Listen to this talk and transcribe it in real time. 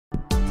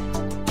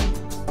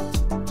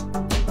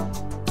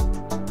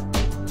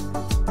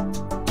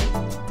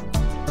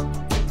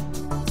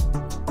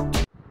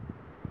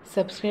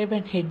subscribe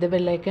and hit the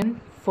bell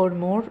icon for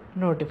more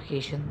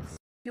notifications.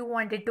 If you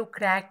wanted to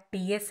crack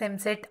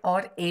Eamcet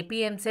or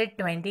APEAMCet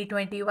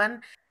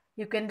 2021,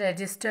 you can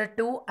register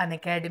to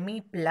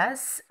Unacademy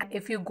Plus.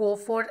 If you go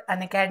for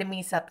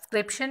Unacademy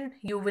subscription,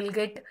 you will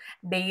get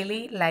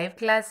daily live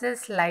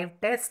classes, live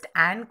tests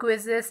and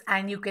quizzes,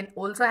 and you can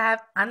also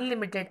have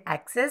unlimited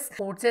access.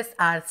 Courses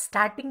are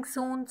starting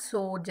soon,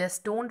 so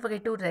just don't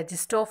forget to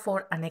register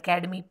for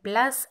Unacademy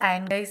Plus.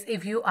 And guys,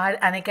 if you are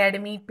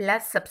Unacademy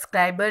Plus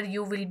subscriber,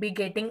 you will be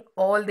getting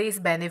all these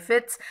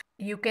benefits.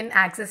 You can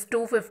access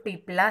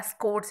 250 plus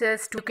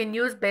courses. You can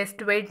use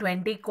Best Way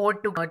 20 code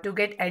to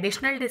get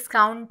additional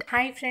discount.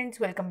 Hi friends,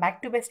 welcome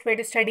back to Best Way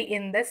to Study.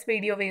 In this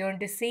video, we're going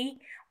to see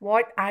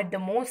what are the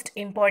most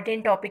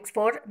important topics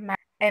for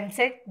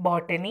APEAMCET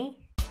Botany.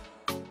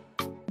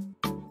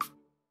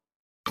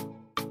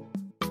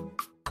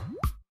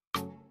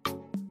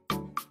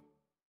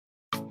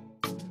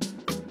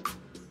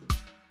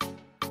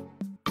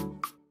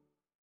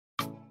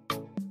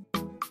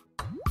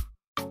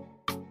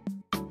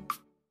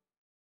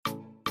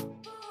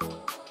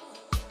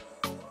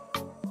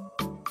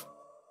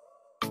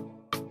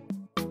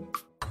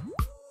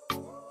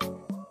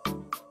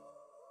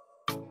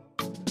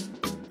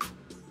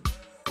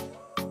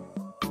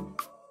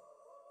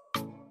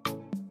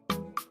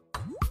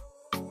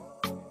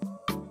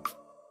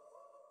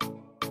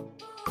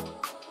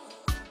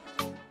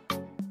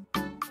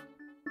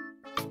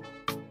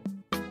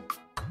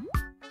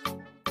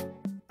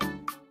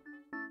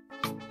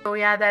 So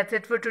yeah, that's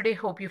it for today.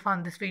 Hope you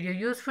found this video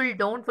useful.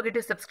 Don't forget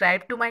to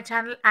subscribe to my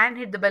channel and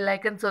hit the bell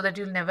icon so that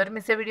you'll never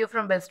miss a video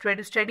from Best Way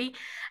to Study.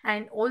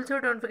 And also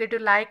don't forget to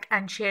like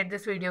and share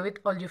this video with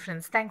all your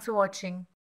friends. Thanks for watching.